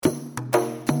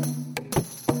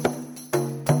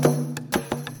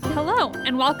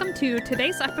welcome to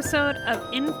today's episode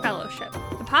of In Fellowship,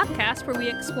 the podcast where we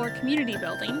explore community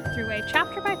building through a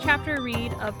chapter-by-chapter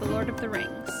read of The Lord of the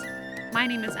Rings. My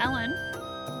name is Ellen.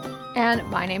 And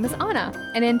my name is Anna.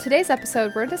 And in today's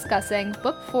episode, we're discussing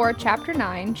Book 4, Chapter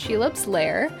 9, Shelob's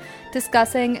Lair,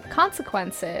 discussing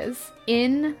consequences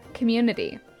in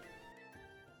community.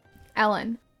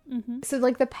 Ellen. So,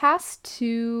 the past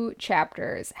two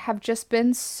chapters have just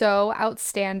been so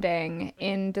outstanding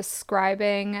in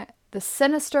describing the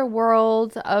sinister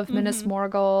world of Minas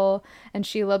Morgul and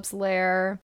Shelob's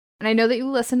Lair. And I know that you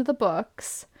listen to the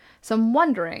books, so I'm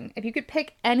wondering if you could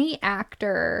pick any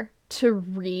actor to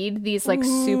read these,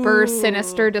 super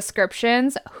sinister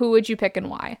descriptions, who would you pick and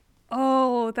why?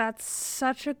 Oh, that's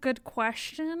such a good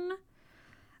question.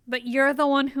 But you're the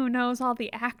one who knows all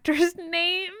the actors'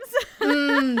 names.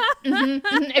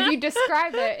 If you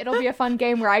describe it, it'll be a fun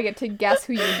game where I get to guess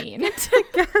who you mean. To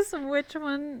guess which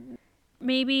one.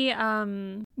 Maybe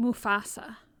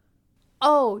Mufasa.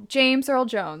 Oh, James Earl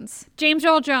Jones. James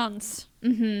Earl Jones.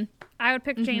 I would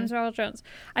pick James Earl Jones.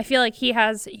 I feel like he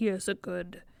has a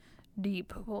good,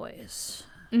 deep voice.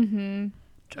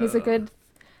 He's a good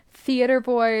theater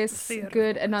voice,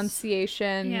 good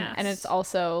enunciation, and it's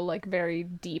also very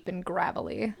deep and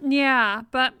gravelly. Yeah,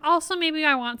 but also maybe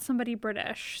I want somebody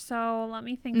British, so let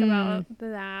me think about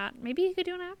that. Maybe he could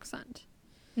do an accent.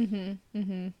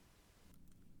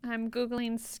 I'm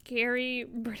Googling scary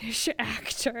British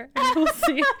actor, and we'll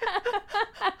see.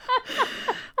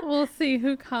 We'll see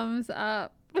who comes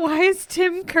up. Why is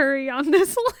Tim Curry on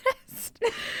this list?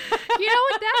 You know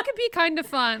what? That could be kind of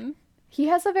fun. He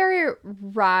has a very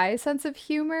wry sense of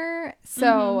humor,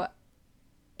 so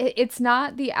it's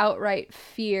not the outright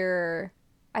fear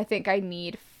I think I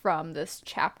need from this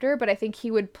chapter, but I think he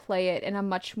would play it in a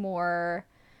much more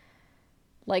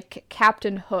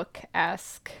Captain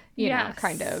Hook-esque, you know,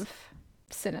 kind of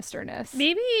sinisterness.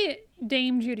 Maybe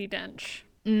Dame Judi Dench.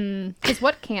 Because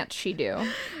what can't she do?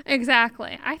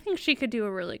 Exactly. I think she could do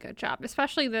a really good job,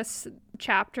 especially this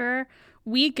chapter.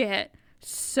 We get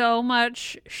so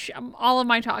much all of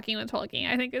my talking with Tolkien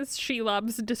I think is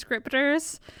Shelob's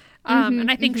descriptors,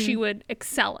 and I think she would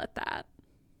excel at that.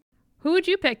 Who would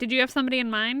you pick? Did you have somebody in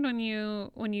mind when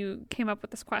you came up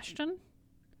with this question?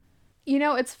 You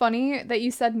know, it's funny that you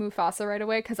said Mufasa right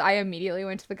away, because I immediately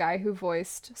went to the guy who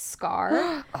voiced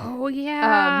Scar. Oh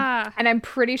yeah. And I'm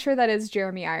pretty sure that is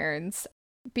Jeremy Irons,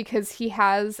 because he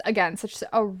has, again, such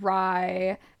a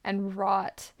wry and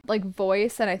wrought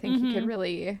voice, and I think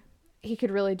he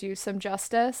could really do some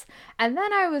justice. And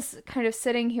then I was kind of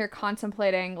sitting here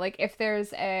contemplating, if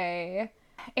there's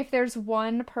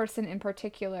one person in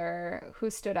particular who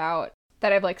stood out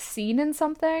that I've seen in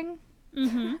something.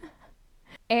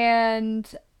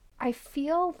 And I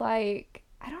feel I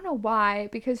don't know why,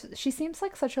 because she seems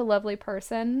like such a lovely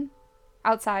person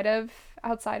outside of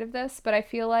this, but I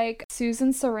feel like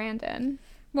Susan Sarandon.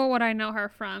 What would I know her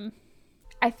from?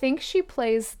 I think she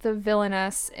plays the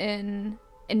villainess in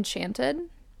Enchanted,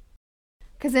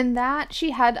 because in that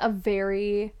she had a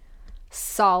very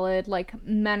solid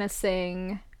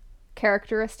menacing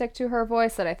characteristic to her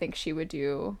voice that I think she would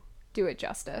do it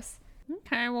justice.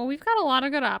 Okay, well, we've got a lot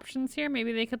of good options here.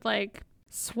 Maybe they could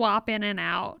swap in and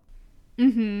out.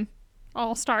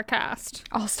 All-star cast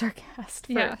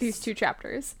For these two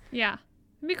chapters. Yeah,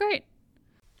 it'd be great.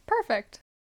 Perfect.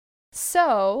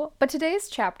 So, but today's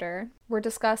chapter, we're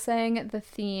discussing the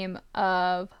theme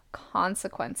of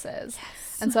consequences.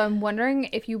 Yes. And so I'm wondering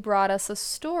if you brought us a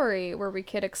story where we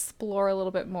could explore a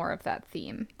little bit more of that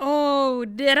theme. Oh,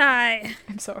 did I?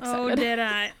 I'm so excited. Oh, did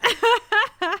I?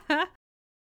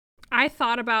 I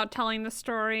thought about telling the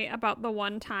story about the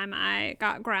one time I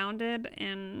got grounded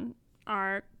in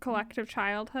our collective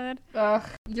childhood. Ugh,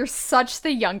 you're such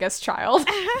the youngest child.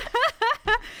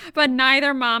 But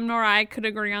neither Mom nor I could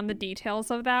agree on the details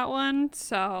of that one,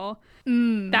 so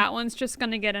that one's just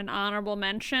going to get an honorable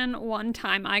mention. One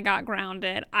time I got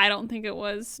grounded. I don't think it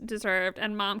was deserved,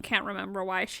 and Mom can't remember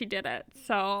why she did it.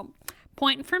 So,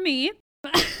 point for me.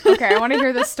 Okay, I want to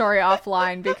hear this story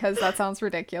offline because that sounds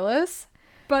ridiculous.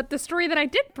 But the story that I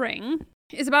did bring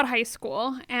is about high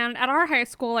school. And at our high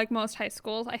school, like most high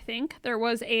schools, I think, there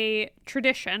was a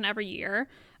tradition every year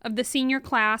of the senior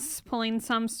class pulling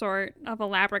some sort of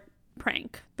elaborate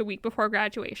prank the week before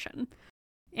graduation.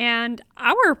 And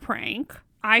our prank,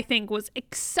 I think, was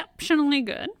exceptionally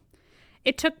good.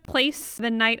 It took place the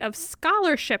night of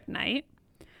scholarship night,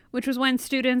 which was when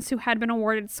students who had been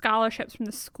awarded scholarships from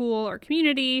the school or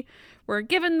community were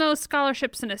given those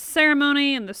scholarships in a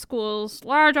ceremony in the school's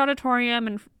large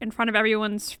auditorium in front of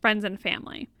everyone's friends and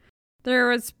family. There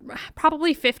was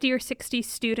probably 50 or 60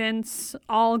 students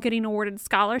all getting awarded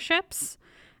scholarships,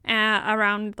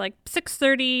 around like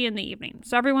 6:30 in the evening.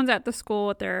 So everyone's at the school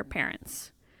with their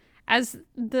parents. As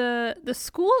the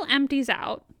school empties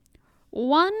out,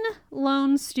 one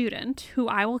lone student, who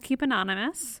I will keep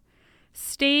anonymous,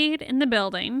 stayed in the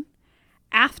building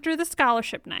after the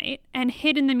scholarship night and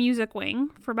hid in the music wing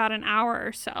for about an hour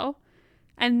or so,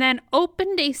 and then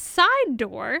opened a side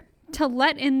door to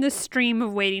let in the stream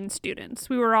of waiting students.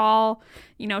 We were all,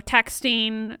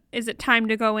 texting, is it time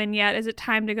to go in yet? Is it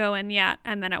time to go in yet?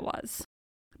 And then it was.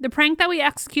 The prank that we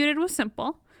executed was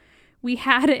simple. We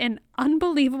had an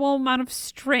unbelievable amount of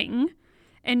string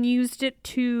and used it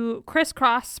to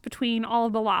crisscross between all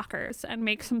of the lockers and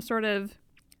make some sort of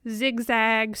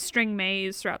zigzag string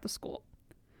maze throughout the school.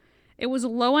 It was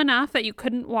low enough that you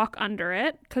couldn't walk under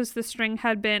it because the string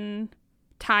had been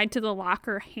tied to the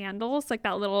locker handles, like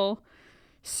that little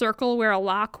circle where a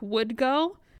lock would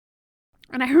go.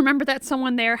 And I remember that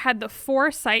someone there had the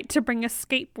foresight to bring a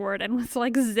skateboard and was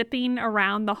like zipping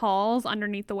around the halls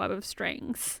underneath the web of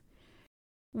strings.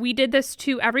 We did this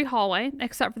to every hallway,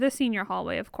 except for the senior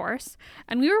hallway, of course.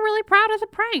 And we were really proud of the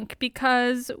prank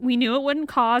because we knew it wouldn't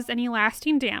cause any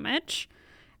lasting damage.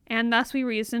 And thus we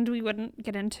reasoned we wouldn't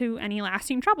get into any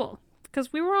lasting trouble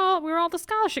because we were all the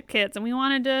scholarship kids and we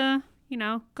wanted to,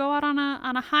 go out on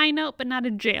a high note, but not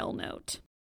a jail note.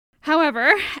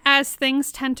 However, as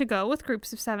things tend to go with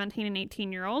groups of 17 and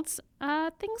 18-year-olds,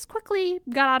 things quickly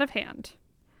got out of hand.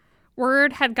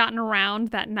 Word had gotten around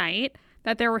that night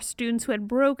that there were students who had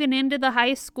broken into the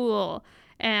high school,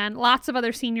 and lots of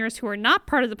other seniors who were not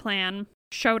part of the plan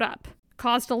showed up.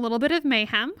 Caused a little bit of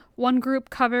mayhem. One group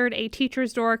covered a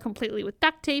teacher's door completely with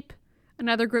duct tape.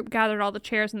 Another group gathered all the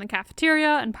chairs in the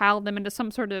cafeteria and piled them into some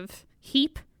sort of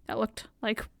heap that looked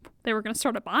like they were going to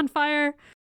start a bonfire.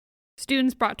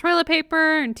 Students brought toilet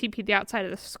paper and TP'd the outside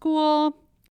of the school.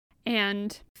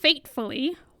 And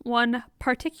fatefully, one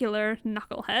particular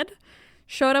knucklehead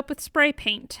showed up with spray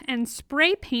paint and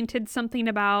spray painted something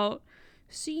about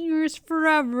seniors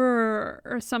forever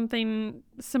or something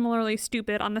similarly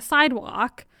stupid on the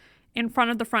sidewalk in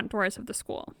front of the front doors of the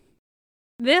school.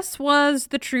 This was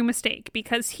the true mistake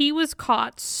because he was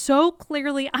caught so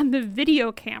clearly on the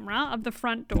video camera of the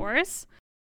front doors,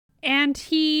 and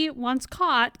he, once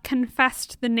caught,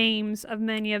 confessed the names of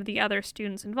many of the other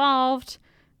students involved,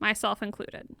 myself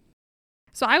included.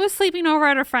 So I was sleeping over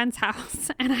at a friend's house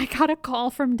and I got a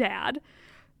call from Dad,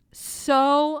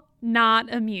 so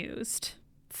not amused,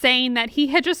 saying that he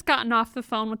had just gotten off the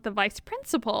phone with the vice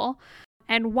principal.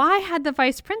 And why had the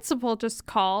vice principal just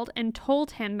called and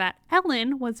told him that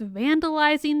Ellen was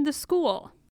vandalizing the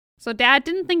school? So Dad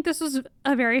didn't think this was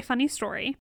a very funny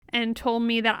story and told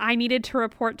me that I needed to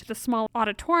report to the small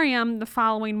auditorium the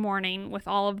following morning with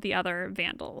all of the other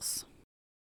vandals.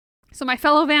 So my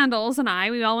fellow vandals and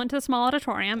I, we all went to the small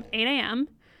auditorium, 8 a.m.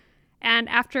 And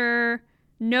after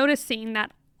noticing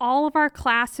that all of our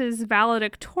class's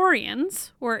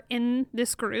valedictorians were in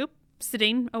this group,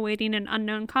 sitting, awaiting an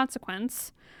unknown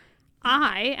consequence,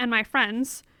 I and my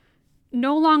friends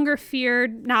no longer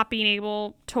feared not being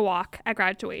able to walk at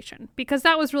graduation because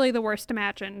that was really the worst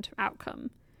imagined outcome.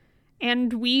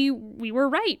 And we were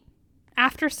right.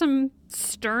 After some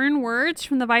stern words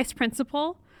from the vice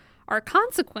principal, our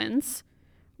consequence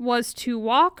was to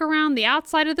walk around the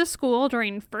outside of the school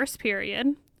during first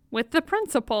period with the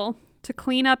principal to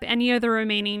clean up any of the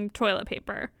remaining toilet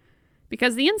paper,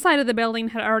 because the inside of the building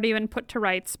had already been put to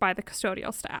rights by the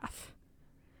custodial staff.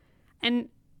 And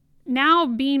now,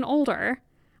 being older,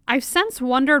 I've since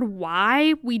wondered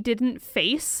why we didn't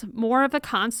face more of a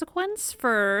consequence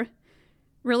for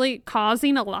really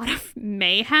causing a lot of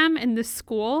mayhem in this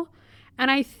school.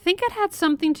 And I think it had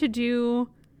something to do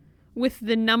with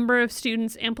the number of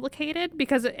students implicated,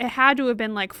 because it had to have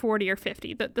been like 40 or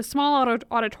 50. The small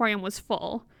auditorium was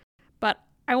full. But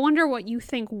I wonder what you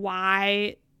think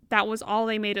why that was all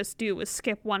they made us do, was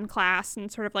skip one class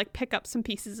and sort of like pick up some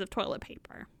pieces of toilet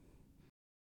paper.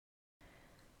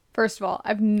 First of all,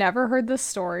 I've never heard this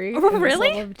story Oh, in really?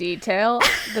 this level of detail.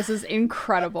 This is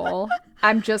incredible.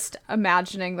 I'm just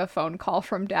imagining the phone call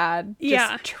from Dad,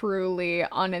 just truly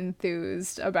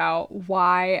unenthused about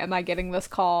why am I getting this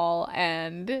call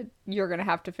and you're going to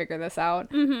have to figure this out.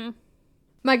 Mm-hmm.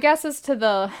 My guess as to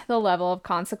the level of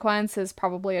consequence is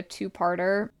probably a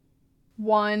two-parter.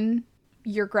 One,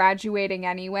 you're graduating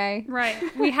anyway.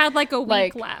 Right. We had like a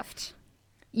week left.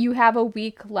 You have a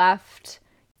week left.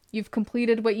 You've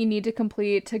completed what you need to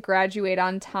complete to graduate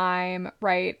on time,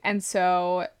 right? And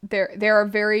so there are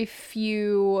very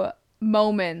few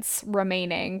moments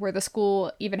remaining where the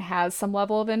school even has some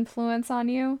level of influence on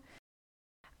you.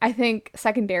 I think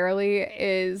secondarily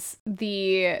is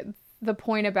the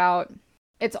point about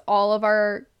it's all of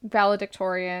our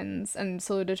valedictorians and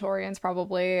salutatorians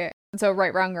probably. So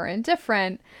right, wrong, or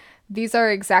indifferent, these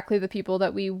are exactly the people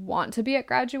that we want to be at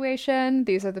graduation.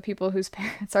 These are the people whose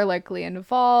parents are likely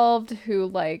involved, who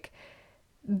like,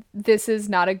 this is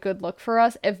not a good look for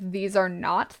us if these are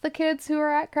not the kids who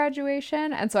are at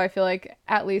graduation. And so I feel like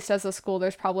at least as a school,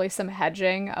 there's probably some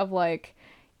hedging of like,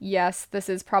 yes, this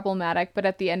is problematic, but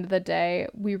at the end of the day,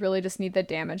 we really just need the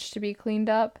damage to be cleaned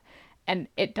up. And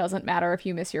it doesn't matter if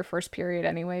you miss your first period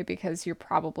anyway, because you're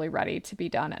probably ready to be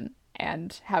done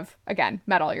and have, again,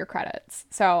 met all your credits.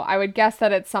 So I would guess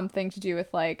that it's something to do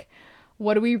with like,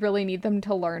 what do we really need them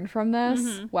to learn from this?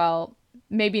 Mm-hmm. Well,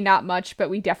 maybe not much, but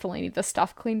we definitely need the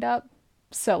stuff cleaned up.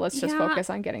 So let's just focus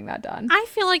on getting that done. I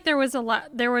feel like there was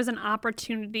an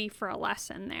opportunity for a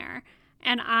lesson there.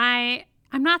 And I'm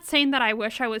not saying that I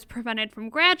wish I was prevented from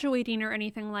graduating or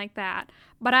anything like that,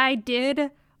 but I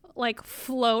did like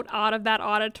float out of that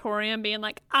auditorium being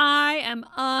like, I am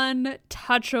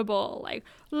untouchable. Like,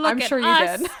 look I'm at sure you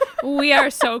us. did. We are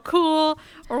so cool.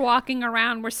 We're walking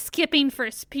around. We're skipping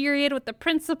first period with the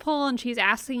principal, and she's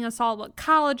asking us all what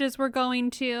colleges we're going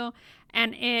to.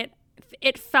 And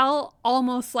it felt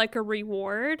almost like a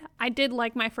reward. I did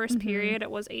like my first period.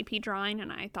 It was AP drawing,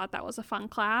 and I thought that was a fun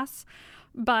class.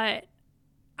 But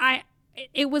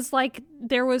it was like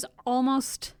there was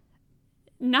almost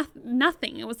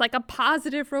nothing. It was like a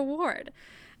positive reward.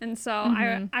 And so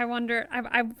I wonder,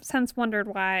 I've since wondered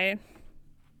why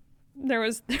there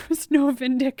was no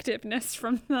vindictiveness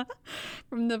from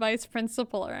the vice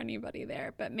principal or anybody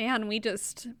there. But man,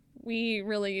 we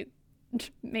really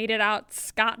made it out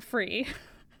scot-free.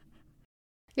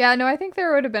 Yeah, no, I think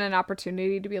there would have been an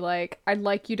opportunity to be like, I'd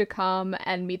like you to come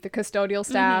and meet the custodial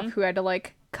staff who had to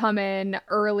like come in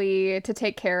early to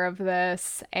take care of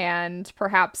this, and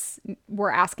perhaps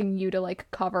we're asking you to like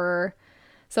cover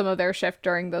some of their shift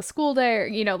during the school day, or,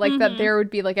 you know, like that there would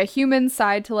be like a human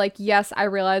side to like, yes, I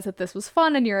realize that this was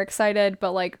fun and you're excited,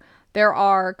 but like there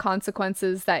are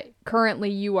consequences that currently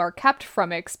you are kept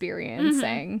from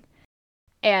experiencing.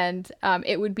 And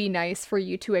it would be nice for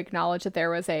you to acknowledge that there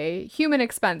was a human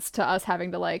expense to us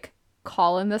having to like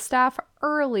call in the staff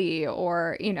early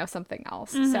or, you know, something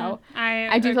else. So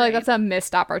I do feel like that's a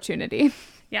missed opportunity.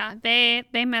 Yeah, they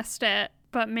missed it.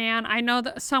 But man, I know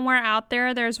that somewhere out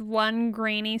there's one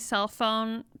grainy cell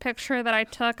phone picture that I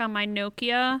took on my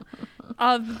Nokia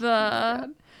of the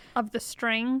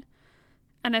string.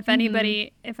 And if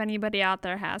anybody out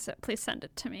there has it, please send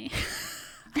it to me.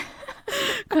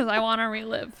 Because I want to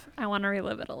relive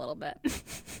it a little bit.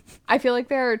 I feel like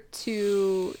there are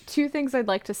two things I'd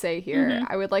like to say here.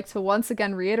 I would like to once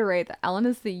again reiterate that Ellen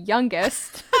is the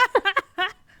youngest.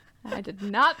 I did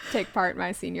not take part in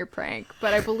my senior prank,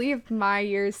 but I believe my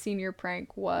year's senior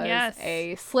prank was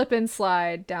a slip and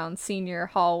slide down senior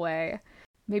hallway,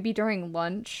 maybe during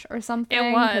lunch or something.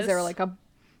 It was. Because there were like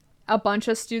a bunch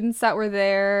of students that were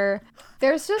there.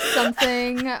 There's just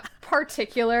something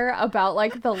particular about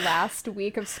like the last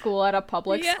week of school at a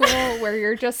public school where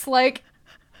you're just like,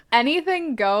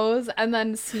 anything goes. And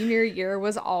then senior year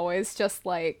was always just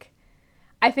like,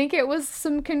 I think it was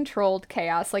some controlled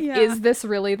chaos. Like, is this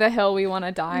really the hill we want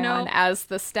to die on as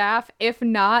the staff? If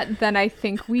not, then I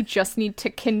think we just need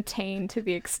to contain to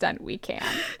the extent we can.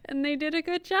 And they did a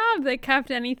good job. They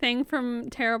kept anything from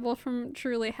terrible from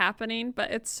truly happening. But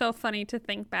it's so funny to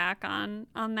think back on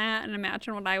that and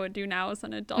imagine what I would do now as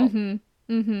an adult.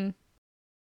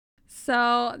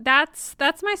 So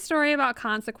that's my story about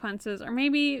consequences, or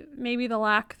maybe the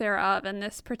lack thereof in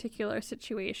this particular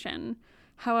situation.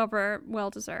 However,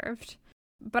 well-deserved.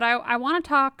 But I want to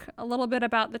talk a little bit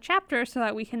about the chapter so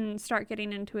that we can start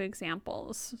getting into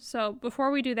examples. So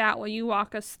before we do that, will you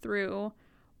walk us through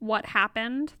what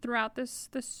happened throughout this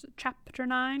chapter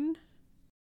 9?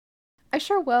 I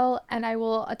sure will, and I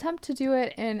will attempt to do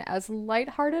it in as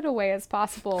lighthearted a way as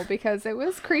possible because it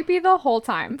was creepy the whole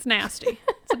time. It's nasty.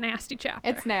 It's a nasty chapter.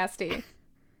 It's nasty.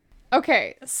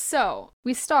 Okay, so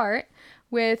we start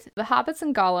with the hobbits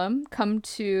and Gollum come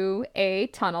to a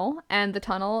tunnel, and the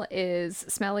tunnel is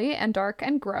smelly and dark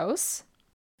and gross.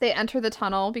 They enter the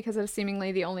tunnel because it is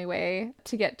seemingly the only way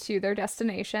to get to their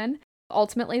destination.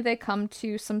 Ultimately, they come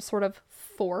to some sort of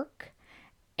fork,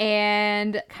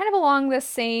 and kind of along the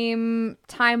same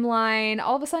timeline,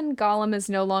 all of a sudden Gollum is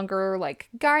no longer, like,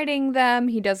 guiding them.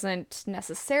 He doesn't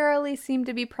necessarily seem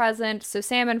to be present, so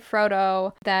Sam and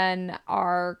Frodo then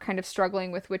are kind of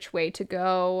struggling with which way to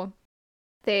go.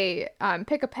 They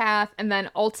pick a path and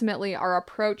then ultimately are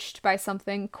approached by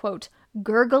something, quote,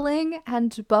 gurgling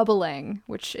and bubbling,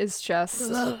 which is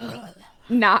just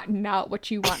not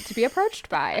what you want to be approached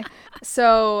by.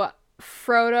 So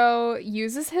Frodo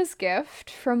uses his gift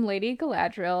from Lady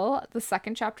Galadriel, the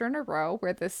second chapter in a row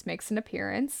where this makes an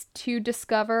appearance, to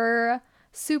discover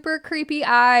super creepy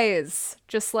eyes.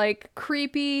 Just like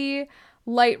creepy,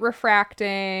 light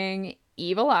refracting,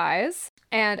 evil eyes.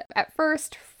 And at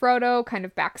first, Frodo kind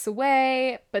of backs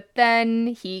away, but then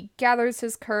he gathers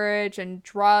his courage and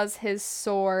draws his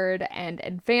sword and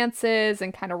advances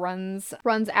and kind of runs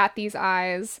at these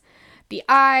eyes. The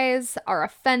eyes are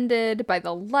offended by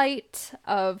the light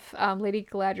of Lady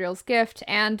Galadriel's gift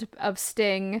and of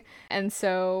Sting, and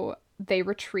so they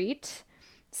retreat.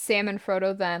 Sam and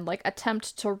Frodo then like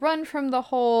attempt to run from the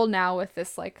hole, now with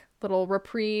this like little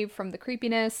reprieve from the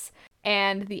creepiness,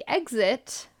 and the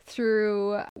exit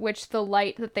through which the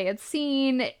light that they had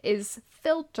seen is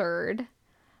filtered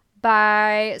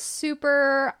by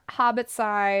super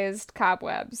hobbit-sized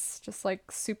cobwebs. Just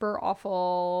like super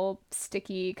awful,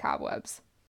 sticky cobwebs.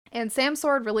 And Sam's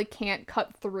sword really can't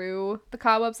cut through the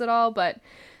cobwebs at all, but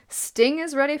Sting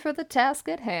is ready for the task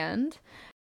at hand.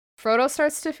 Frodo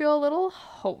starts to feel a little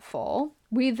hopeful.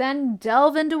 We then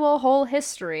delve into a whole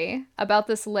history about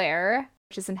this lair,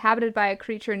 which is inhabited by a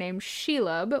creature named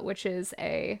Shelob, which is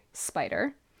a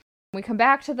spider. We come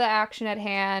back to the action at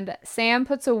hand. Sam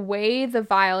puts away the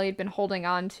vial he'd been holding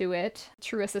on to it,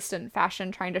 true assistant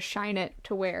fashion, trying to shine it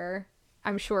to where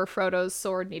I'm sure Frodo's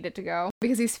sword needed to go,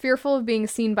 because he's fearful of being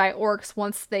seen by orcs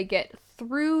once they get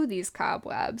through these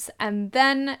cobwebs. And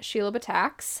then Shelob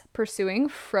attacks, pursuing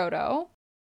Frodo.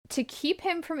 To keep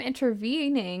him from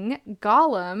intervening,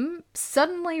 Gollum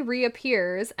suddenly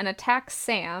reappears and attacks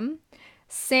Sam.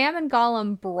 Sam and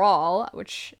Gollum brawl,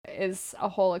 which is a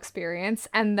whole experience,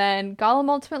 and then Gollum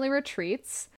ultimately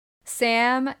retreats.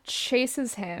 Sam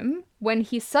chases him when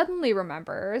he suddenly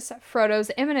remembers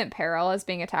Frodo's imminent peril as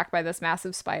being attacked by this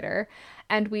massive spider,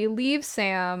 and we leave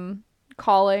Sam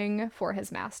calling for his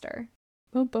master.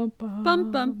 Bum, bum, bum.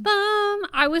 Bum, bum, bum.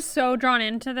 I was so drawn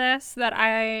into this that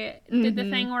I did the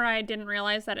thing where I didn't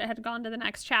realize that it had gone to the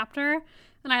next chapter.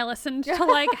 And I listened to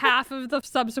like half of the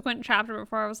subsequent chapter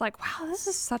before I was like, wow, this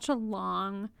is such a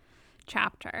long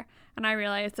chapter. And I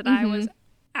realized that I was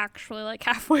actually like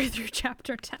halfway through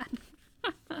chapter 10.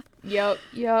 Yep.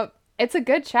 It's a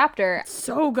good chapter.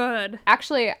 So good.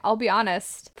 Actually, I'll be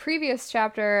honest. Previous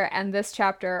chapter and this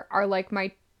chapter are like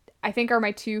my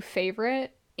two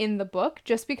favorite in the book,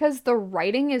 just because the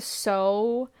writing is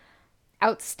so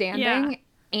outstanding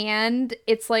and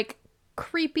it's like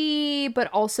creepy but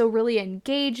also really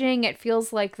engaging. It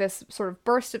feels like this sort of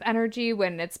burst of energy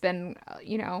when it's been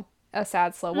a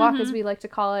sad slow walk, as we like to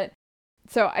call it.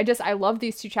 So I love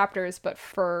these two chapters, but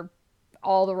for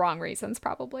all the wrong reasons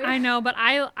probably. I know, but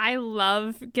I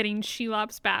love getting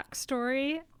Shelob's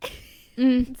backstory.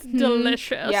 It's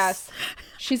delicious. Yes,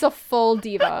 she's a full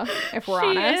diva, if we're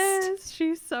honest.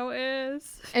 She so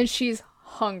is, and she's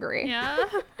hungry. Yeah,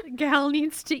 gal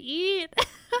needs to eat.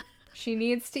 She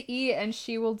needs to eat, and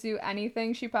she will do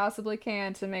anything she possibly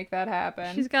can to make that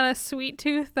happen. She's got a sweet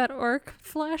tooth that orc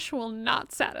flesh will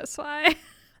not satisfy.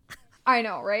 I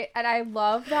know, right? And I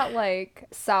love that, like,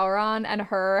 Sauron and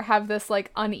her have this,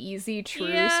 like, uneasy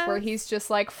truce where he's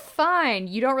just like, fine,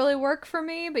 you don't really work for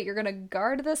me, but you're gonna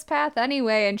guard this path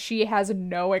anyway, and she has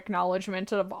no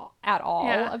acknowledgement at all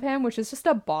of him, which is just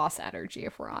a boss energy,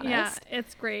 if we're honest. Yeah,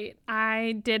 it's great.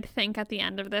 I did think at the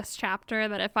end of this chapter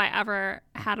that if I ever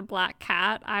had a black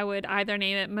cat, I would either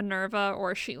name it Minerva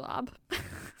or Shelob.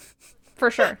 For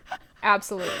sure.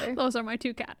 Absolutely. Those are my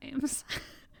two cat names.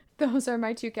 Those are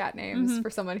my two cat names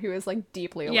for someone who is like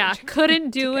deeply allergic. Yeah,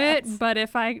 couldn't do it, but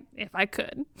if I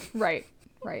could. Right.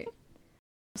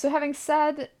 So having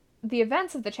said the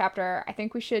events of the chapter, I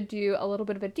think we should do a little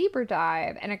bit of a deeper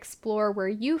dive and explore where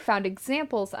you found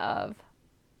examples of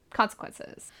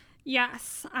consequences.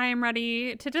 Yes, I am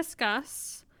ready to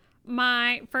discuss.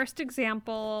 My first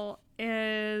example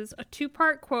is a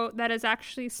 2-part quote that is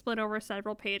actually split over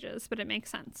several pages, but it makes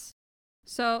sense.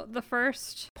 So the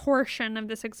first portion of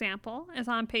this example is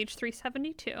on page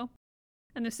 372,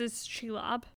 and this is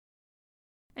Shelob.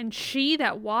 And she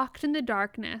that walked in the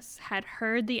darkness had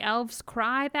heard the elves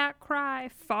cry that cry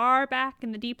far back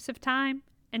in the deeps of time,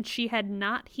 and she had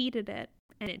not heeded it,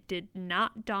 and it did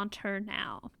not daunt her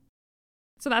now.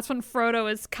 So that's when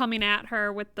Frodo is coming at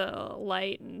her with the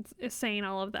light and is saying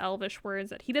all of the elvish words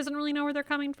that he doesn't really know where they're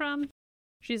coming from.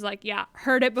 She's like, yeah,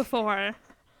 heard it before.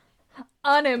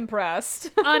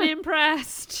 Unimpressed.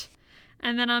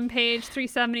 And then on page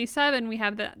 377, we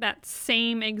have that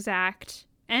same exact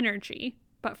energy,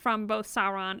 but from both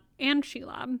Sauron and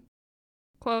Shelob.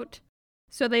 Quote,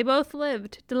 so they both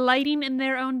lived, delighting in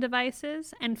their own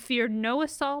devices, and feared no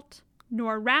assault,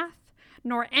 nor wrath,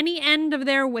 nor any end of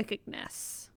their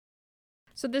wickedness.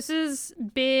 So this is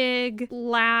big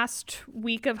last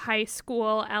week of high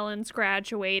school, Ellen's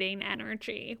graduating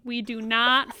energy. We do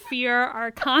not fear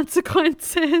our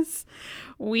consequences.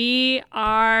 We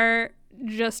are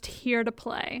just here to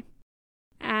play.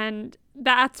 And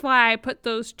that's why I put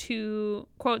those two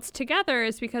quotes together,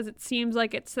 is because it seems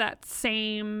like it's that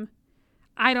same,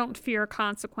 I don't fear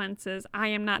consequences, I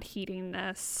am not heeding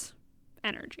this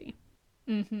energy.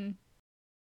 Mm-hmm.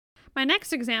 My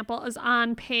next example is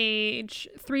on page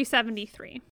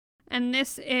 373. And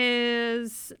this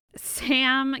is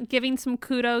Sam giving some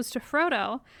kudos to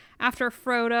Frodo after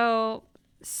Frodo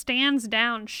stands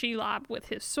down Shelob with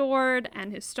his sword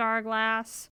and his star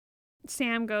glass.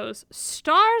 Sam goes,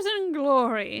 "Stars and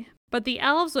glory, but the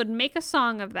elves would make a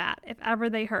song of that if ever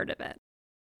they heard of it."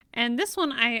 And this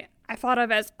one I thought of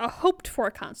as a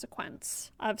hoped-for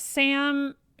consequence of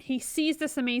Sam. He sees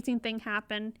this amazing thing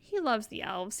happen. He loves the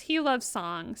elves. He loves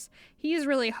songs. He's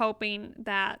really hoping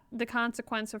that the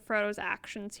consequence of Frodo's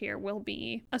actions here will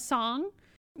be a song.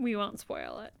 We won't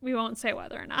spoil it. We won't say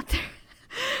whether or not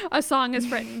a song is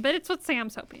written, but it's what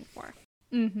Sam's hoping for.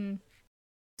 Mm-hmm.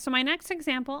 So my next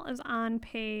example is on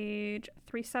page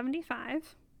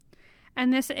 375.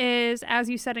 And this is,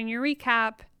 as you said in your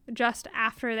recap, just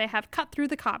after they have cut through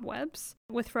the cobwebs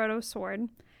with Frodo's sword.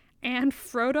 And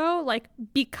Frodo,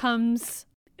 becomes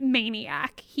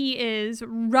maniac. He is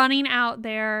running out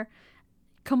there,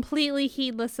 completely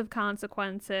heedless of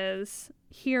consequences.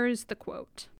 Here's the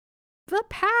quote. "The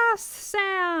pass,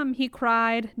 Sam!" he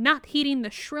cried, not heeding the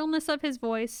shrillness of his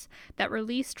voice that,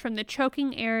 released from the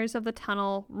choking airs of the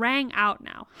tunnel, rang out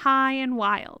now, high and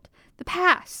wild. "The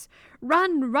pass!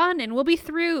 Run, run, and we'll be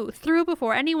through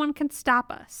before anyone can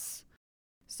stop us."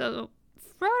 So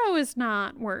Frodo is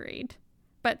not worried.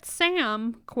 But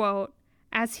Sam, quote,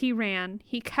 as he ran,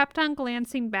 he kept on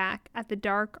glancing back at the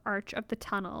dark arch of the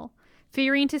tunnel,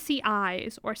 fearing to see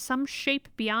eyes or some shape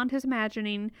beyond his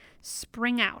imagining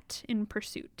spring out in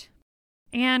pursuit.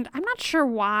 And I'm not sure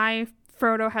why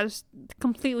Frodo has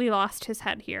completely lost his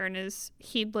head here and is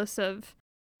heedless of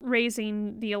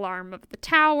raising the alarm of the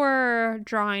tower,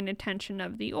 drawing attention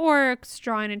of the orcs,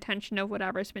 drawing attention of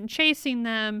whatever's been chasing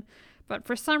them. But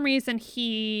for some reason,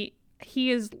 he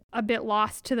is a bit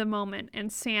lost to the moment,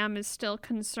 and Sam is still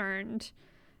concerned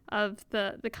of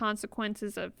the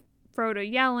consequences of Frodo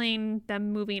yelling,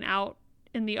 them moving out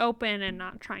in the open and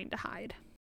not trying to hide.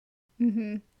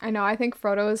 Mm-hmm. I know. I think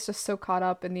Frodo is just so caught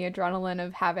up in the adrenaline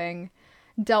of having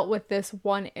dealt with this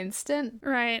one instant.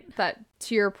 Right. That,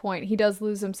 to your point, he does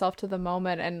lose himself to the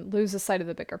moment and loses sight of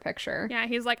the bigger picture. Yeah,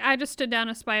 he's like, I just stood down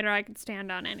a spider. I could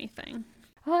stand on anything.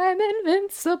 I'm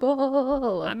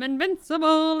invincible. I'm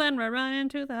invincible, and we're running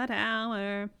to the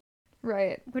tower.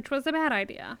 Right. Which was a bad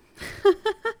idea.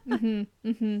 Mm-hmm.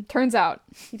 Mm-hmm. Turns out.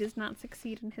 He does not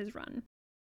succeed in his run.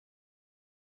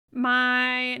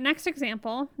 My next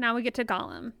example, now we get to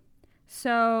Gollum.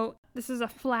 So this is a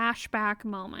flashback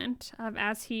moment of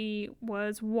as he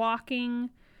was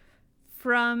walking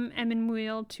from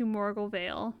Emynmuil to Morgul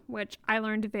Vale, which I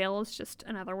learned Vale is just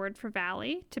another word for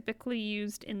valley, typically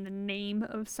used in the name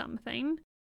of something.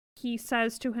 He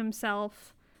says to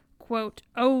himself, quote,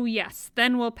 "Oh yes,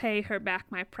 then we'll pay her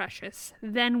back, my precious.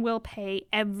 Then we'll pay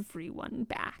everyone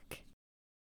back."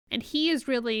 And he is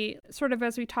really, sort of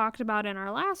as we talked about in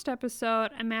our last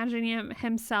episode, imagining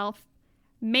himself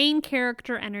main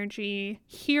character energy,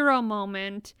 hero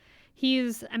moment.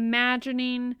 He's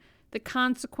imagining the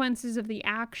consequences of the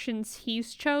actions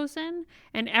he's chosen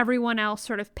and everyone else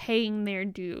sort of paying their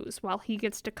dues while he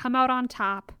gets to come out on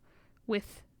top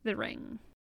with the ring.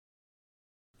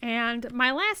 And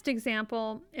my last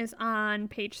example is on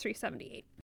page 378.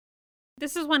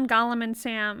 This is when Gollum and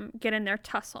Sam get in their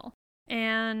tussle.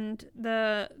 And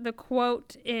the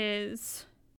quote is,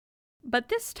 "But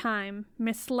this time,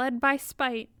 misled by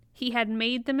spite, he had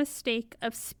made the mistake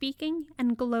of speaking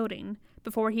and gloating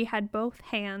before he had both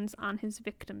hands on his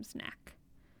victim's neck."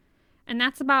 And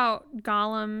that's about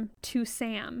Gollum to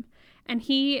Sam. And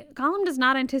Gollum does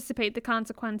not anticipate the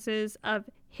consequences of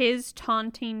his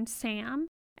taunting Sam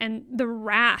and the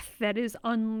wrath that is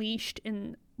unleashed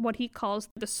in what he calls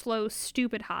the slow,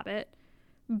 stupid hobbit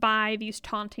by these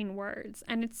taunting words.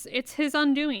 And it's his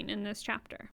undoing in this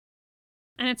chapter.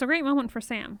 And it's a great moment for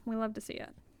Sam. We love to see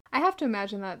it. I have to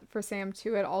imagine that for Sam,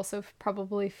 too, it also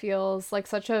probably feels like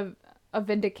such a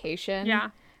vindication. Yeah.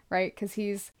 Right? Because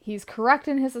he's correct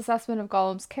in his assessment of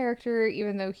Gollum's character,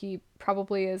 even though he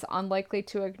probably is unlikely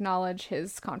to acknowledge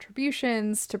his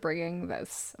contributions to bringing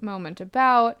this moment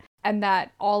about, and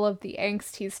that all of the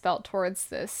angst he's felt towards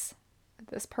this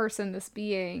person, this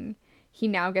being, he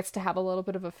now gets to have a little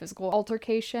bit of a physical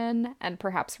altercation and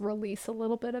perhaps release a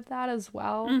little bit of that as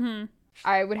well. Mm-hmm.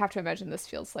 I would have to imagine this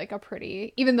feels like a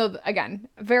pretty, even though, again,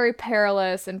 very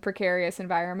perilous and precarious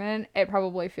environment, it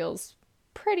probably feels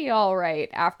pretty all right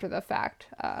after the fact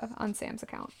on Sam's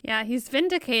account. Yeah, he's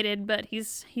vindicated, but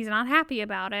he's not happy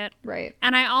about it. Right.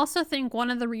 And I also think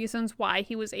one of the reasons why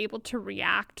he was able to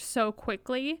react so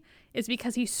quickly is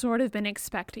because he's sort of been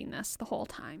expecting this the whole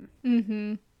time.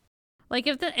 Mm-hmm. Like,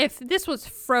 if this was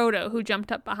Frodo who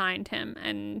jumped up behind him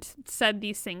and said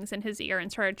these things in his ear and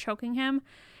started choking him,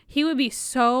 he would be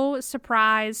so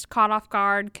surprised, caught off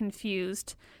guard,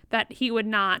 confused, that he would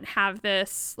not have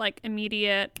this, like,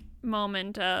 immediate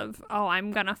moment of, oh,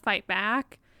 I'm gonna fight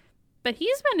back. But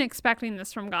he's been expecting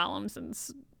this from Gollum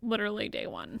since literally day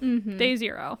one. Mm-hmm. Day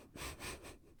zero.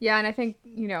 Yeah, and I think,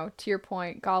 you know, to your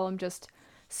point, Gollum just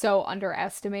so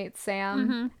underestimates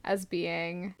Sam as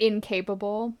being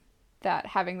incapable that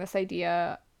having this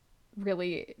idea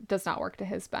really does not work to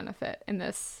his benefit in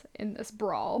this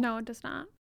brawl. No, it does not.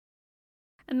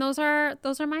 And those are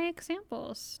my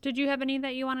examples. Did you have any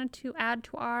that you wanted to add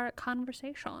to our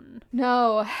conversation?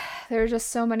 No, there are just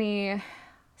so many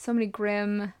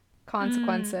grim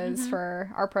consequences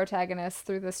for our protagonists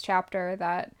through this chapter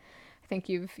that I think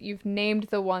you've named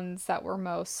the ones that were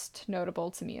most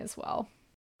notable to me as well.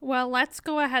 Well, let's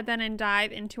go ahead then and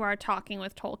dive into our Talking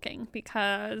with Tolkien,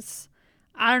 because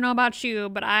I don't know about you,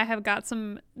 but I have got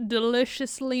some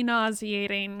deliciously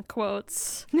nauseating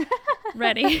quotes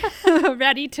ready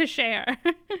to share.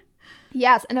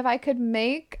 Yes, and if I could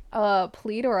make a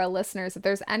plea to our listeners, if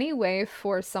there's any way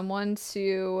for someone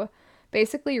to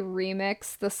basically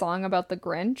remix the song about the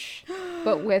Grinch,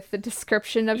 but with the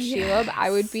description of Shelob,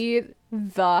 I would be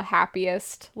the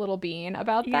happiest little bean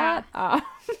about that.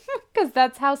 Because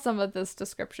that's how some of this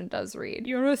description does read.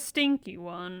 You're a stinky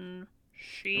one.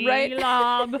 Shelob.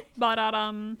 Right.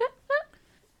 Ba-da-dum.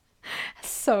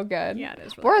 So good. Yeah, it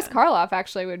is really Boris good. Karloff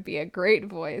actually would be a great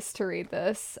voice to read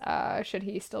this, should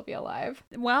he still be alive.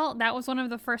 Well, that was one of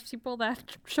the first people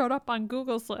that showed up on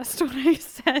Google's list when I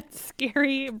said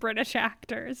scary British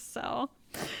actors. So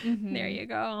there you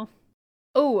go.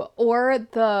 Oh, or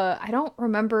I don't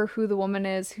remember who the woman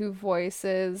is who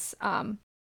voices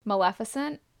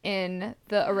Maleficent in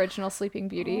the original Sleeping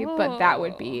Beauty, but that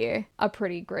would be a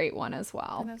pretty great one as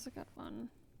well. That is a good one.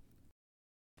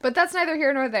 But that's neither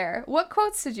here nor there. What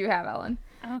quotes did you have, Ellen?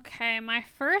 Okay, my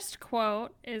first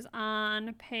quote is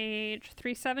on page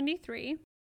 373.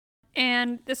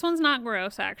 And this one's not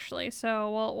gross, actually,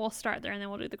 so we'll start there and then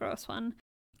we'll do the gross one.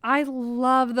 I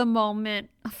love the moment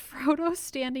of Frodo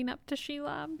standing up to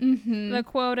Shelob. The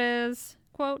quote is,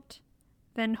 quote,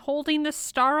 "Then holding the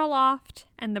star aloft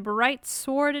and the bright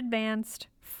sword advanced,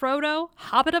 Frodo,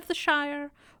 Hobbit of the Shire,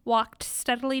 walked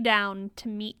steadily down to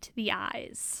meet the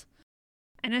eyes."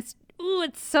 And it's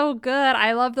so good.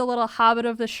 I love the little Hobbit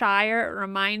of the Shire. It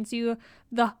reminds you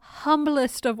the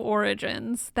humblest of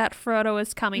origins that Frodo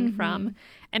is coming from,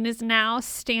 and is now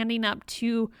standing up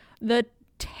to the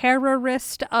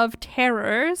terrorist of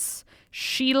terrors,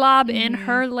 Shelob in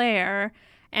her lair,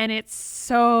 and it's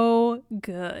so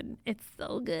good. It's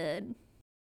so good.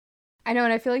 I know,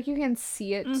 and I feel like you can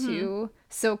see it too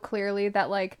so clearly that,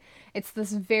 like, it's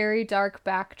this very dark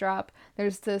backdrop.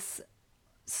 There's this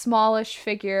smallish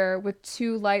figure with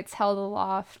two lights held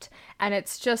aloft, and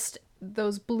it's just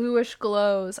those bluish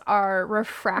glows are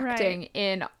refracting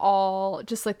in all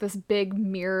just like this big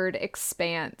mirrored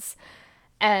expanse.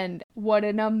 And what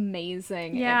an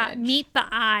amazing image. Meet the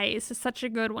eyes is such a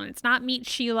good one. It's not meet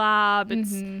Shelob.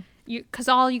 It's because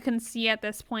all you can see at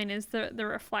this point is the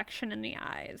reflection in the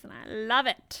eyes, and I love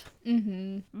it.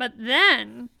 But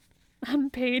then on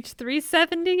page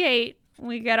 378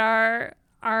 we get our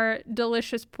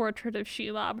delicious portrait of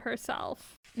Shelob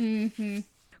herself.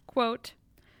 Quote,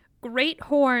 "Great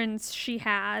horns she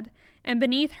had, and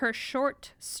beneath her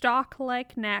short,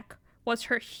 stalk-like neck was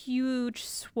her huge,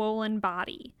 swollen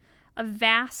body, a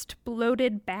vast,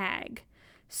 bloated bag,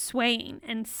 swaying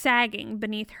and sagging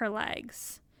beneath her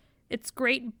legs. Its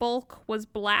great bulk was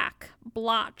black,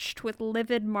 blotched with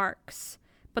livid marks,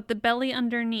 but the belly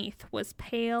underneath was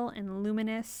pale and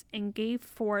luminous and gave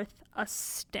forth a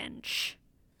stench."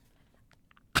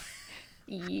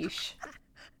 Yeesh.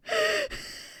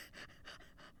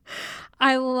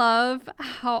 I love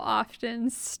how often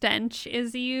stench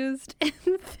is used in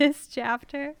this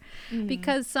chapter,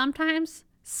 because sometimes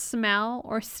smell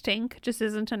or stink just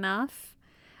isn't enough,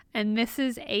 and this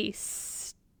is a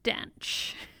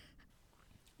stench.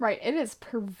 Right, it is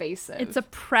pervasive. It's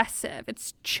oppressive.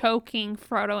 It's choking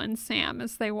Frodo and Sam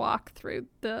as they walk through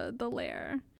the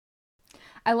lair.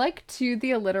 I like too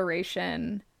the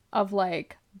alliteration of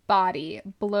like body,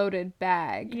 bloated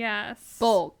bag, Yes.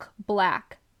 bulk,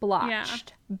 black,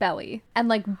 blotched belly. And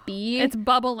like B, It's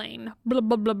bubbling. Blub,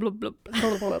 blub, blub, blub,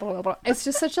 blub. it's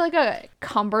just such like a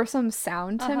cumbersome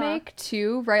sound to make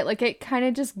too, right? Like it kind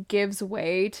of just gives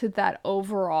way to that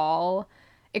overall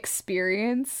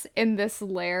experience in this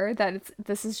lair that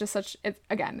this is just such,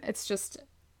 it's just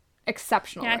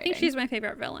exceptional Yeah, I writing. think she's my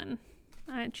favorite villain.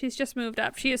 She's just moved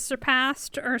up. She has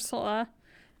surpassed Ursula,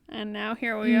 and now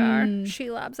here we are.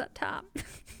 Shelob's at top.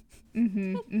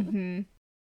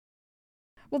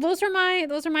 Well, those are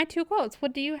my two quotes.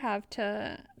 What do you have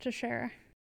to share?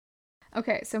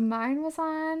 Okay, so mine was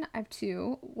I have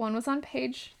two. One was on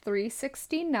page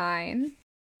 369.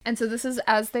 And so this is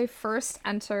as they first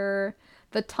enter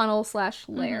the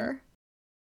tunnel/lair.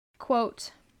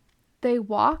 Quote, "They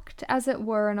walked, as it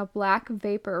were, in a black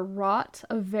vapor wrought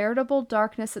of veritable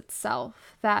darkness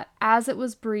itself, that, as it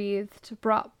was breathed,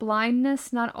 brought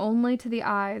blindness not only to the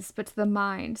eyes, but to the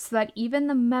mind, so that even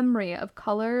the memory of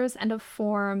colors and of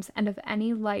forms and of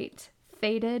any light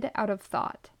faded out of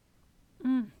thought."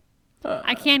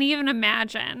 I can't even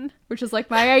imagine. Which is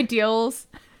like my ideals.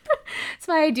 It's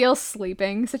my ideal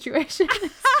sleeping situation.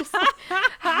 It's just like,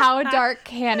 how dark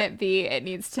can it be? It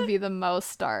needs to be the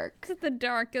most dark. It's the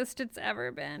darkest it's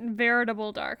ever been.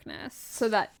 Veritable darkness. So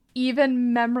that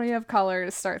even memory of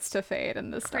colors starts to fade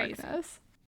in this Crazy. darkness.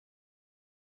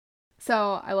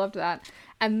 So I loved that.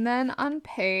 And then on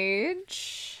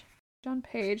page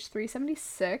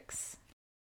 376,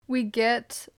 we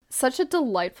get such a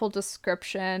delightful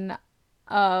description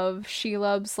of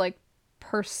Shelob's like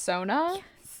persona.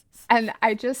 And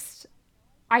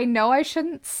I know I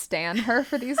shouldn't stan her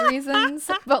for these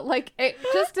reasons, but like it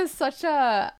just is such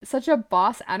a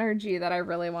boss energy that I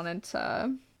really wanted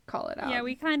to call it out. Yeah,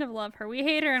 we kind of love her. We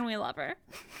hate her and we love her.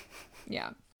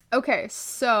 Yeah. Okay,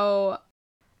 so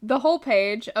the whole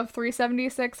page of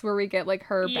 376 where we get like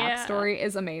her backstory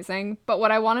is amazing, but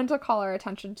what I wanted to call our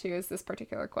attention to is this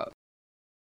particular quote.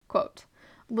 Quote,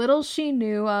 "Little she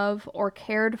knew of or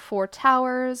cared for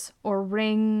towers or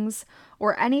rings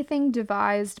or anything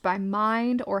devised by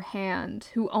mind or hand,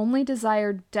 who only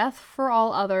desired death for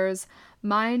all others,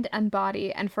 mind and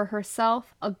body, and for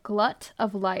herself a glut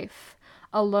of life,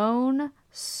 alone,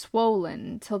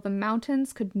 swollen, till the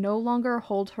mountains could no longer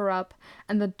hold her up,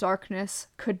 and the darkness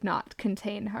could not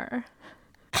contain her."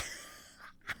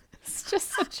 It's just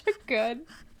such a good...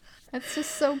 It's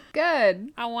just so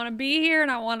good. I want to be here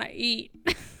and I want to eat.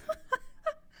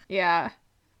 Yeah,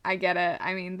 I get it.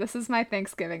 I mean, this is my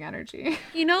Thanksgiving energy.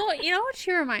 You know what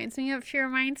she reminds me of? She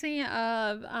reminds me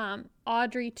of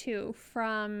Audrey 2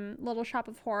 from Little Shop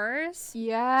of Horrors.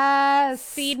 Yes.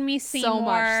 Feed me Seymour So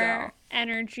much so.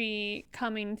 energy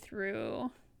coming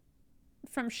through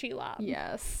from Shelob.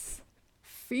 Yes.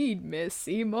 Feed me,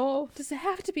 Seymour. Does it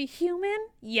have to be human?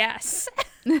 Yes.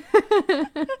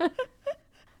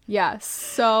 Yeah,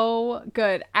 so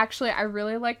good. Actually, I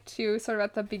really like to sort of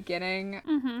at the beginning.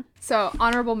 So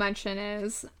honorable mention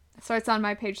starts on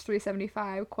my page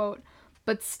 375, quote,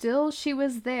 "But still she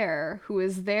was there, who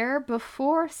was there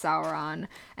before Sauron,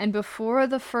 and before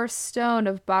the first stone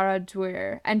of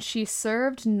Barad-dûr, and she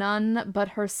served none but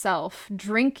herself,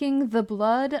 drinking the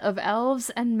blood of elves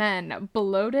and men,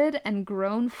 bloated and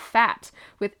grown fat,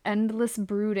 with endless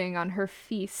brooding on her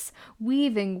feasts,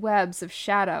 weaving webs of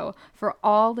shadow, for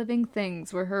all living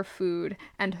things were her food,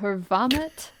 and her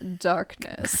vomit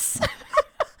darkness."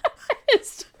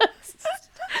 It's just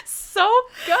so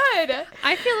good.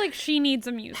 I feel like she needs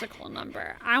a musical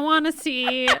number. I want to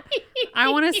see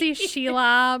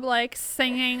Shelob like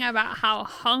singing about how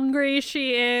hungry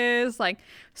she is, like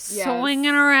swinging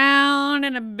around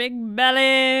in a big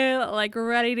belly, like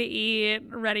ready to eat,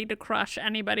 ready to crush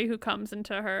anybody who comes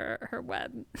into her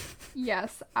web.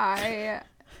 Yes, I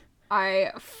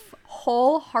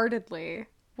wholeheartedly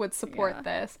would support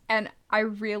this. And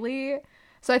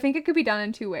so I think it could be done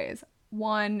in two ways.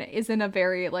 One is in a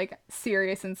very like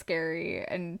serious and scary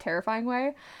and terrifying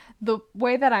way. The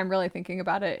way that I'm really thinking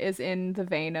about it is in the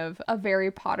vein of a Harry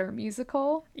Potter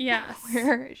musical. Yes.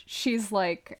 Where she's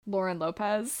like Lauren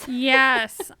Lopez.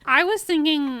 Yes. I was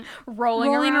thinking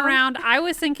rolling around. I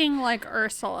was thinking like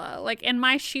Ursula. Like in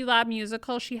my Shelob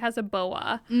musical, she has a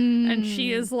boa and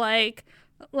she is like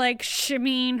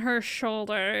shimmying her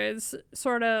shoulders,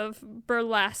 sort of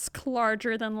burlesque,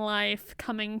 larger than life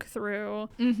coming through.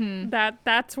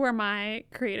 That's where my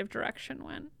creative direction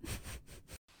went.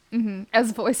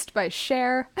 As voiced by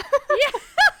Cher.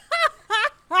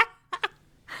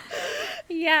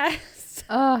 Yes.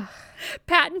 Ugh.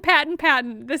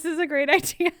 Patent. This is a great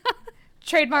idea.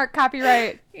 Trademark,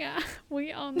 copyright. Yeah,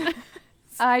 we own that.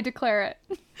 I declare it.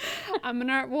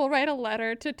 We'll write a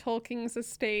letter to Tolkien's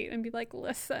estate and be like,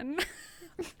 listen.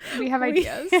 We have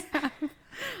ideas.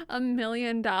 $1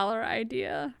 million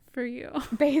idea for you.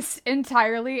 Based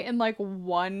entirely in like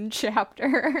one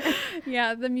chapter.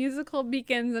 Yeah, the musical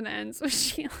begins and ends with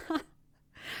Sheila.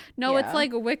 No, Yeah. it's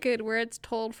like Wicked, where it's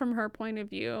told from her point of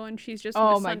view and she's just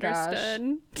Oh my gosh.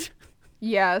 misunderstood.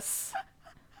 Yes.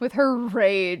 With her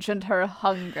rage and her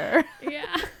hunger.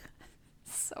 Yeah.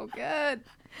 So good.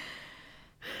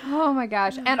 Oh my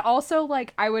gosh. And also,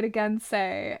 like, I would again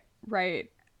say, right,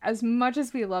 as much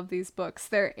as we love these books,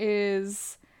 there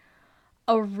is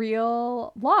a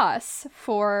real loss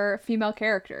for female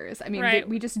characters. I mean, Right.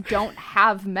 we just don't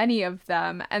have many of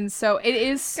them. And so it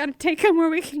is Gotta take them where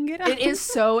we can get them. it is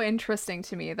so interesting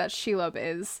to me that Shelob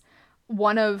is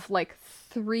one of like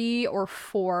 3 or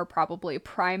 4 probably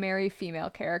primary female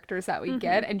characters that we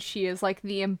get, and she is like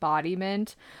the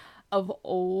embodiment of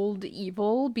old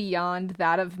evil beyond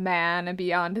that of man and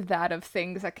beyond that of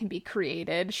things that can be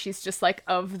created. She's just like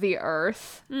of the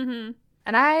earth. Mm-hmm.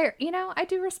 And I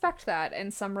do respect that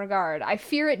in some regard. I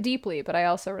fear it deeply, but I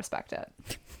also respect it.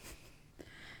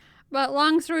 But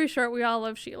long story short, we all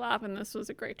love Shelob, and this was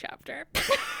a great chapter.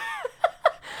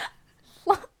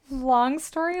 Long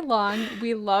story long,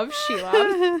 we love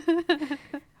Shelob.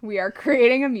 We are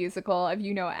creating a musical. If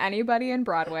you know anybody in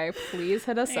Broadway, please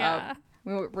hit us Yeah. up.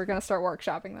 We're going to start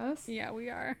workshopping this. Yeah, we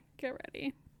are. Get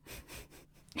ready.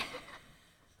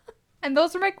 And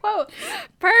those are my quotes.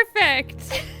 Perfect.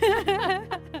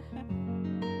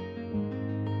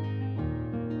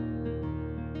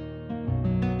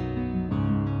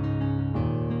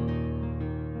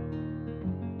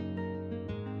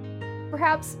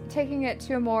 Perhaps taking it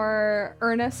to a more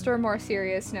earnest or more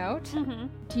serious note, Mm-hmm.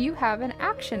 do you have an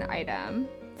action item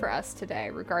for us today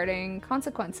regarding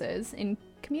consequences in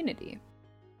community?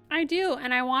 I do,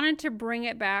 and I wanted to bring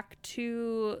it back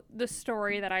to the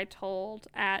story that I told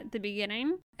at the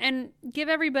beginning and give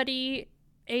everybody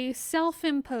a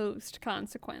self-imposed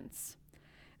consequence.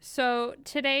 So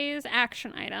today's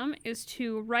action item is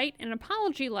to write an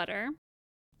apology letter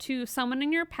to someone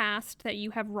in your past that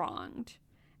you have wronged.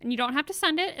 And you don't have to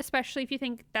send it, especially if you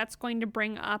think that's going to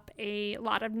bring up a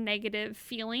lot of negative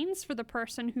feelings for the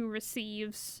person who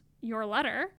receives your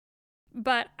letter.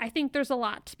 But I think there's a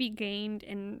lot to be gained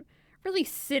in really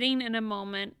sitting in a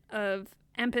moment of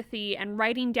empathy and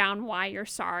writing down why you're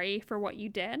sorry for what you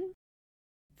did.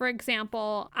 For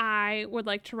example, I would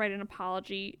like to write an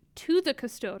apology to the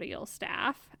custodial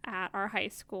staff at our high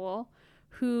school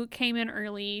who came in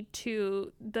early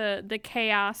to the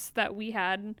chaos that we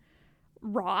had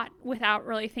wrought without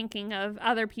really thinking of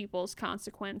other people's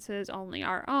consequences, only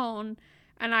our own.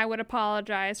 And I would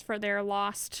apologize for their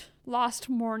lost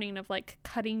morning of like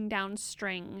cutting down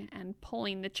string and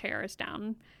pulling the chairs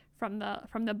down from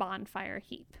the bonfire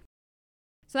heap.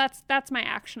 So that's my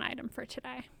action item for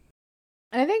today.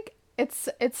 And I think it's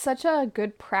such a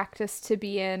good practice to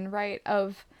be in, right?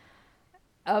 Of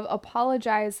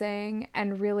apologizing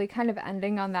and really kind of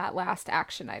ending on that last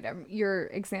action item. Your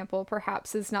example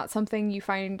perhaps is not something you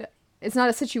find, it's not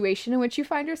a situation in which you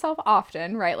find yourself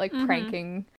often, right? Like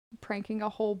pranking a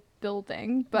whole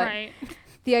building. But right.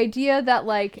 the idea that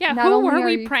like, Yeah, not who only were are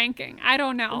we you, pranking? I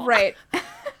don't know. right.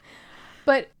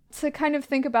 But to kind of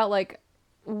think about like,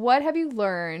 what have you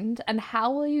learned and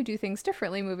how will you do things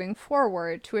differently moving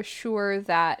forward to assure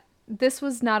that this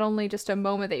was not only just a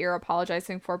moment that you're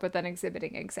apologizing for, but then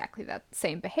exhibiting exactly that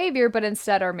same behavior, but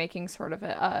instead are making sort of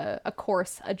a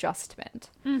course adjustment.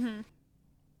 Mm-hmm.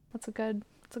 That's a good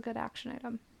action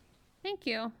item. Thank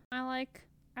you. I like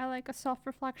a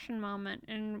self-reflection moment,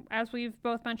 and as we've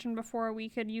both mentioned before, we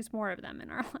could use more of them in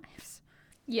our lives.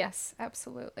 Yes,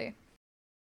 absolutely.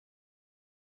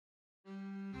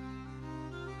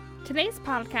 Today's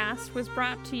podcast was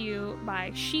brought to you by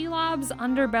Shelob's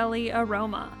Underbelly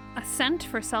Aroma, a scent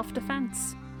for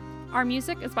self-defense. Our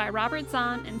music is by Robert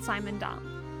Zahn and Simon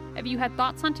Dom. If you had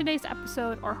thoughts on today's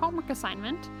episode or homework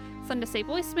assignment, send us a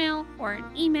voicemail or an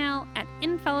email at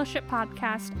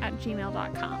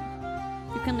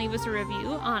infellowshippodcast@gmail.com. You can leave us a review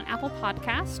on Apple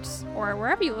Podcasts or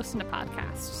wherever you listen to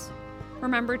podcasts.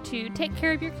 Remember to take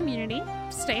care of your community,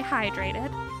 stay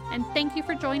hydrated, and thank you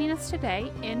for joining us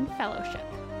today in Fellowship.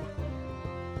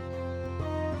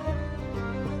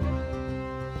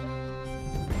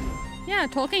 Yeah,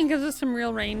 Tolkien gives us some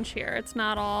real range here. It's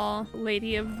not all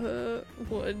Lady of the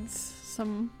Woods,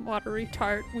 some watery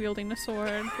tart wielding a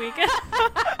sword.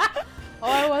 Oh,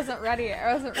 I wasn't ready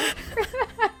for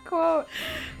that quote.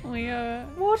 We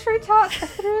Watery tart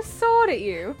threw a sword at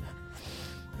you.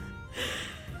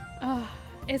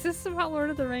 is this about Lord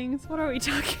of the Rings? What are we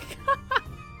talking about?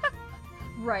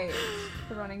 Right.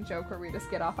 The running joke where we just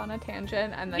get off on a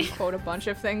tangent and then quote a bunch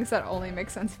of things that only make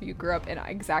sense if you grew up in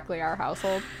exactly our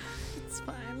household. It's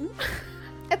fine.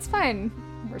 It's fine.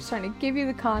 We're just trying to give you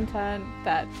the content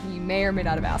that you may or may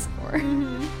not have asked for.